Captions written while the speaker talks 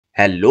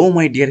Hello,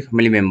 my dear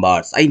family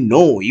members. I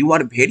know you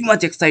are very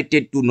much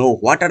excited to know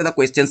what are the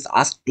questions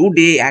asked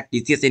today at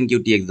TCS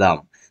NQT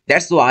exam.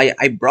 That's why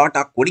I brought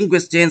a coding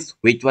questions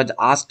which was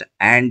asked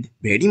and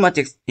very much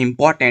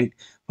important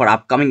for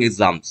upcoming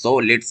exam. So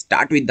let's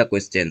start with the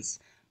questions.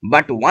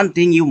 But one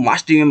thing you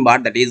must remember,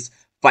 that is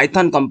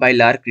Python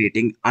compiler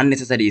creating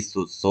unnecessary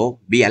issues. So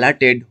be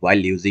alerted while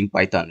using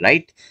Python,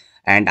 right?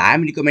 And I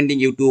am recommending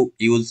you to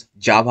use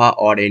Java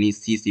or any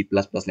C++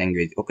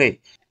 language. Okay,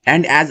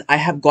 and as I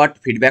have got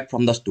feedback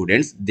from the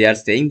students, they are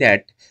saying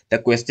that the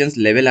questions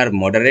level are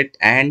moderate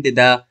and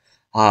the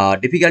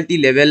difficulty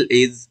level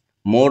is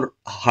more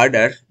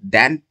harder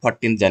than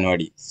 14th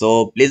January.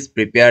 So please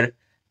prepare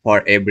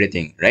for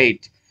everything,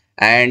 right?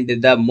 And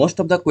the most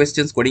of the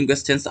questions, coding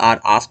questions,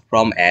 are asked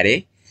from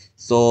array.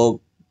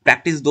 So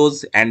practice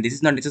those, and this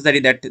is not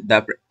necessary that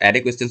the array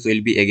questions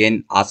will be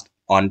again asked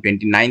on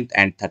 29th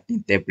and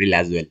 13th April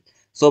as well.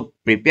 So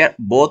prepare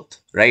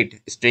both, right?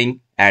 String,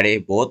 array,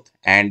 both,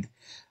 and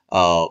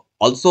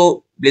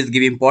also please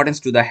give importance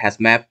to the hash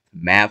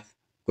map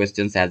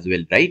questions as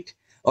well, right?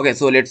 Okay,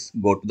 so let's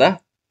go to the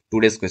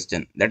today's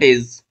question. That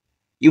is,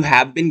 you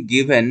have been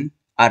given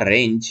a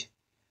range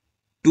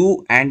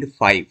 2 and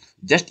 5.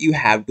 Just you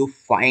have to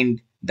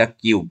find the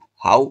cube.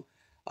 How?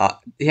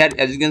 Here,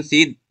 as you can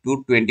see,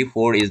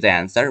 224 is the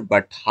answer,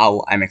 but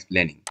how I'm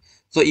explaining.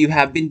 So you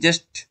have been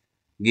just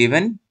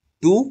given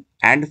 2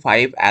 and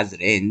 5 as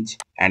range,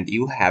 and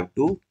you have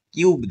to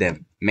cube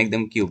them, make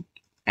them cubed,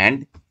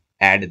 and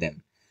add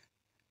them.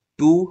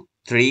 2,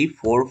 3,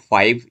 4,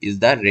 5 is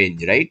the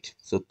range, right?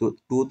 So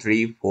 2,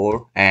 3,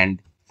 4,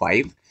 and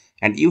 5,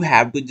 and you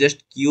have to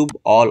just cube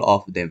all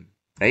of them,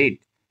 right?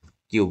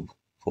 Cube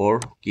 4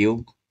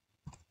 cube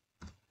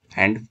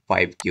and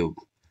 5 cube,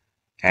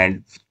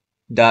 and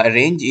the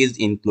range is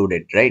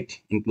included,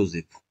 right?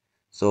 Inclusive.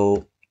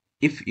 So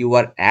if you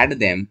are add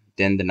them,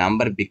 then the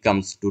number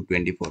becomes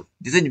 224.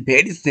 This is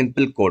very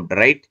simple code,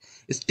 right?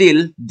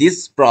 Still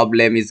this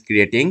problem is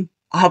creating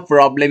a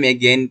problem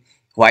again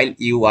while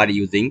you are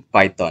using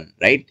Python,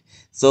 right?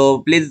 So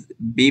please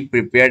be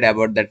prepared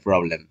about that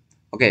problem.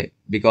 Okay,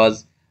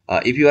 because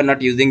if you are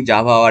not using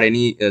Java or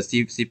any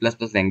C++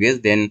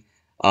 language, then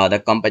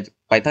the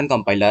Python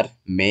compiler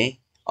may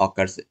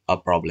occurs a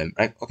problem,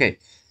 right? Okay,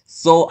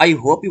 so I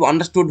hope you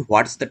understood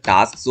what's the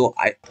task. So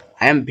I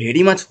am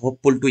very much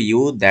hopeful to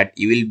you that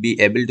you will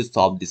be able to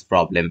solve this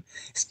problem.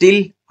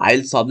 Still,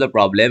 I'll solve the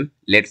problem.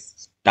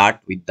 Let's start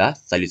with the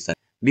solution.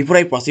 Before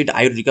I proceed,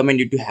 I would recommend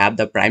you to have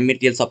the prime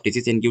materials of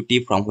TCS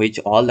NQT, from which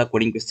all the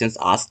coding questions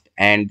asked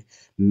and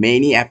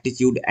many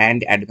aptitude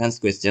and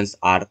advanced questions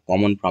are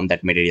common from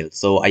that material.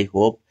 So I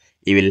hope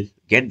you will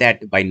get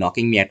that by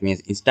knocking me at my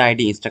Insta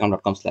ID,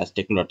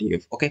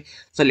 instagram.com/techno.uf. Okay,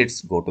 so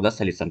let's go to the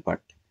solution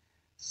part.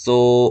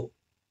 So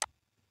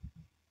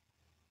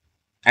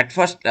at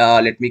first,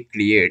 let me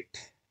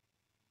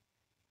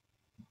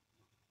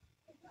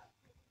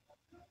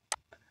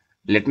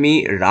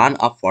run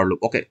a for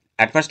loop. Okay,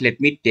 at first let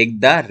me take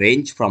the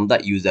range from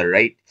the user,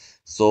 right?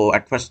 So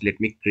at first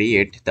let me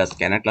create the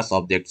scanner class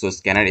object. So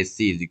scanner sc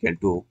is equal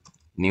to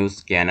new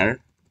scanner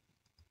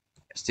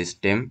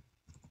system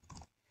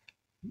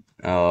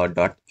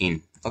dot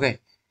in. Okay,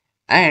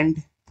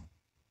 and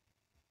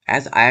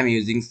as I am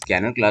using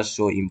scanner class,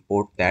 so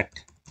import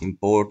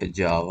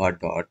java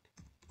dot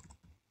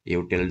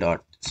util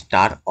dot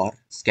star or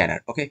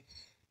scanner. Okay,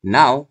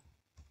 now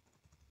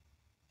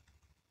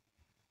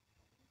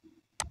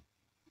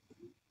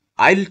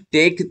I'll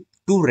take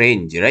two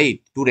range,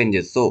 right? Two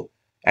ranges. So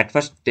at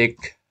first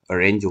take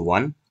range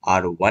 1,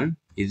 r1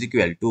 is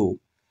equal to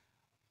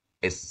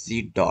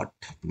sc dot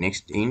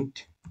next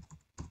int,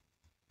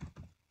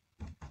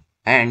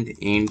 and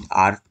int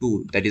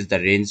r2, that is the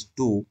range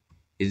 2,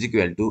 is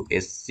equal to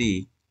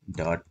sc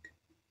dot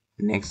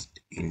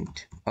next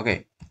int.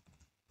 Okay,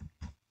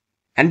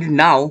 and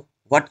now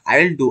what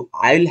I'll do,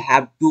 I'll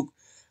have to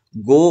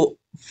go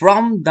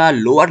from the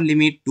lower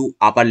limit to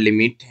upper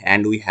limit,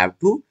 and we have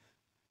to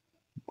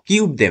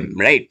cube them,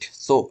 right?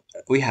 So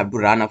we have to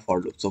run a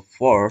for loop. So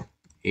for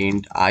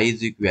int I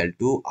is equal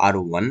to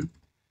r1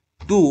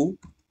 to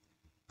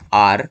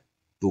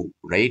r2,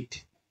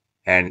 right?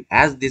 And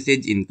as this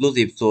is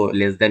inclusive, so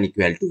less than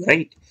equal to,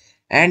 right?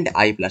 And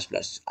I plus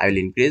plus, I will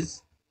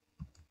increase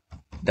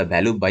the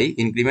value by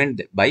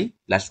increment by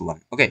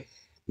 +1. Okay,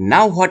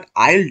 now what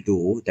I'll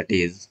do, that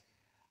is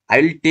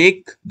I will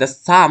take the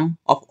sum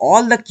of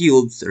all the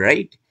cubes,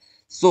 right?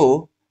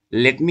 So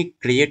let me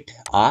create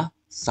a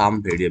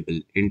sum variable.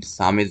 Int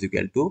sum is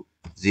equal to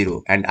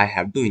 0, and I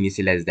have to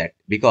initialize that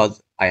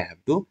because I have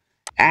to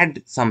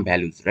add some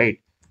values, right?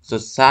 So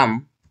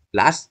sum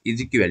plus is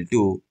equal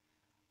to,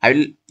 I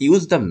will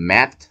use the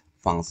math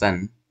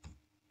function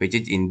which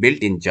is inbuilt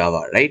in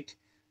Java, right?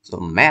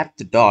 So math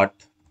dot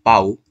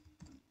pow,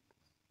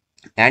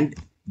 and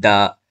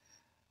the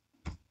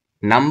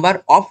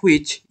number of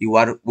which you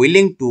are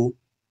willing to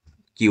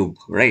cube,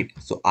 right?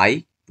 So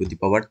I to the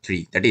power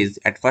 3, that is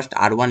at first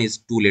r1 is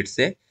 2, let's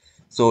say.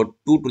 So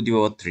 2 to the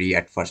power 3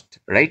 at first,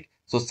 right?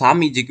 So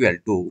sum is equal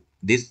to,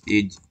 this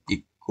is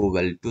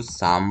equal to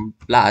sum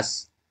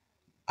plus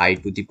I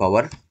to the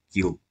power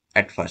cube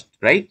at first,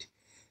 right?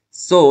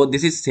 So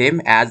this is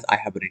same as I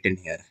have written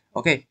here.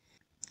 Okay.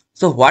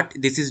 So what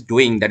this is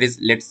doing, that is,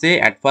 let's say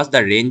at first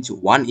the range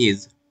 1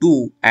 is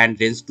 2 and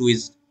range 2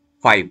 is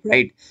 5,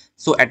 right?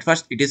 So at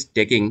first it is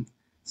taking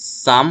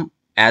sum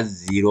as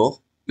 0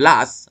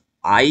 plus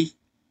I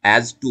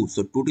as 2.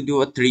 So 2 to the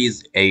power 3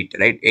 is 8,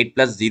 right? 8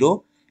 plus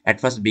 0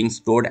 at first being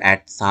stored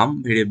at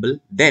some variable.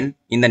 Then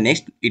in the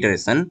next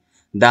iteration,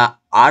 the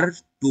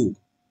R2,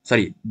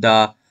 sorry,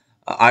 the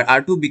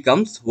R2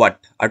 becomes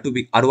what?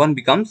 R1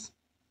 becomes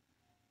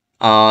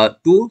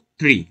 2,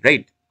 3,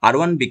 right?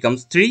 R1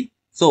 becomes 3.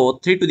 So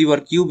 3 to the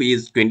power cube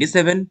is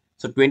 27.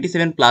 So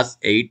 27 plus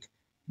 8,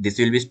 this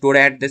will be stored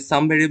at the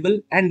sum variable,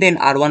 and then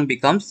R1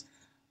 becomes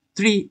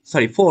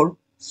 4.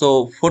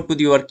 So 4 to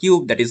the power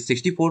cube, that is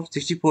 64.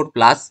 64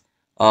 plus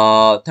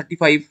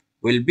 35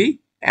 will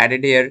be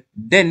added here.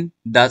 Then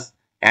thus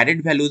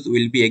added values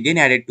will be again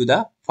added to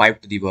the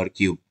 5 to the power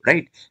cube,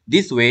 right?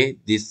 This way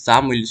this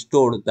sum will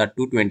store the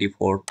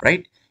 224,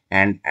 right?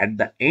 And at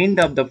the end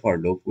of the for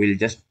loop, we'll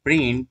just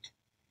print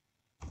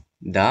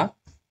the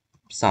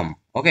sum.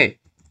 Okay,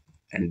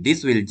 and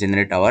this will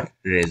generate our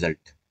result.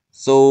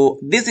 So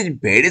this is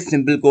very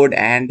simple code,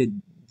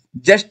 and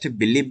just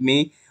believe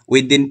me,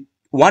 within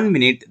 1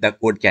 minute the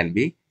code can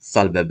be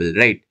solvable,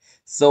 right?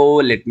 So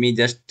let me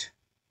just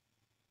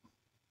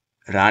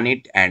run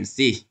it and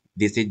see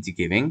this is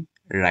giving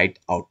right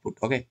output.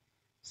 Okay,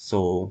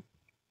 so,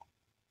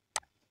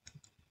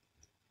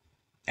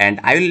 and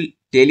I will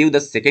tell you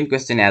the second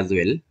question as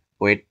well.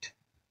 Wait.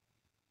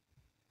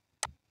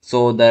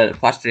 So the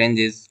first range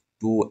is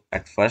 2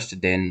 at first,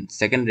 then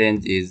second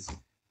range is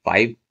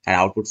 5, and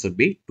output should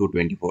be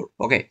 224.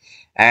 Okay,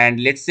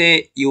 and let's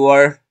say you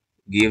are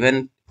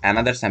given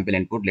another sample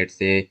input, let's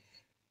say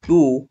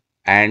 2,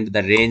 and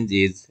the range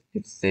is,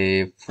 let's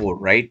say, 4,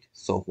 right?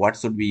 So what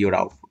should be your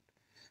output?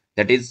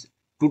 That is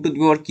 2 to the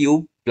power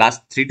cube plus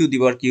 3 to the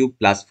power cube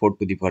plus 4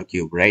 to the power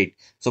cube, right?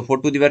 So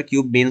 4 to the power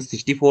cube means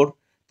 64,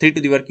 3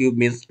 to the power cube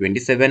means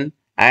 27,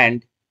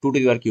 and 2 to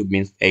the power cube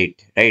means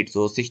 8, right?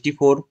 So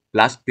 64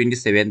 plus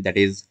 27, that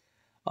is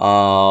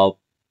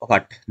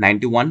what,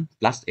 91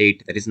 plus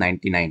 8, that is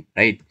 99,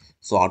 right?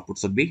 So output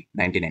should be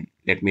 99.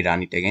 Let me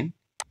run it again.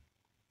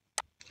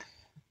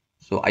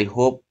 So I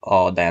hope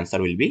the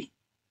answer will be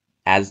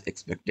as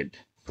expected.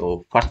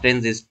 So first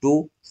range is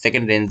 2,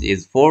 second range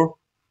is 4,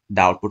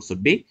 the output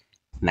should be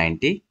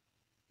 99.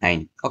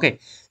 Okay,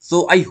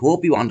 so I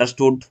hope you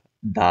understood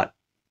the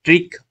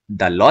trick,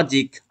 the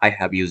logic I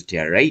have used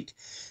here, right?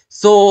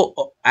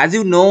 So as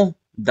you know,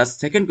 the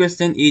second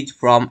question is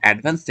from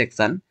advanced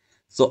section.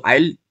 So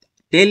I'll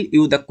tell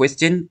you the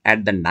question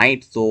at the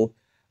night, so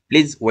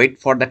please wait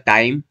for the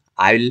time.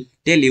 I will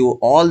tell you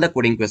all the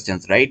coding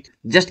questions, right?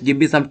 Just give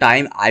me some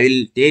time. I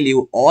will tell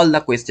you all the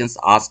questions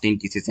asked in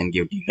TCS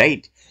NQT,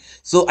 right?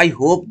 So I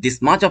hope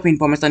this much of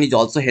information is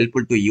also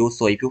helpful to you.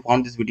 So if you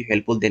found this video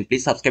helpful, then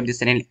please subscribe this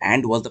channel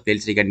and watch the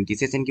playlist regarding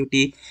TCS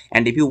NQT.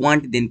 And if you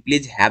want, then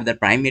please have the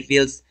prime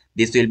materials.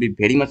 This will be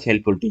very much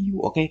helpful to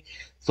you. Okay.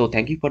 So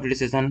thank you for today's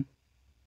session.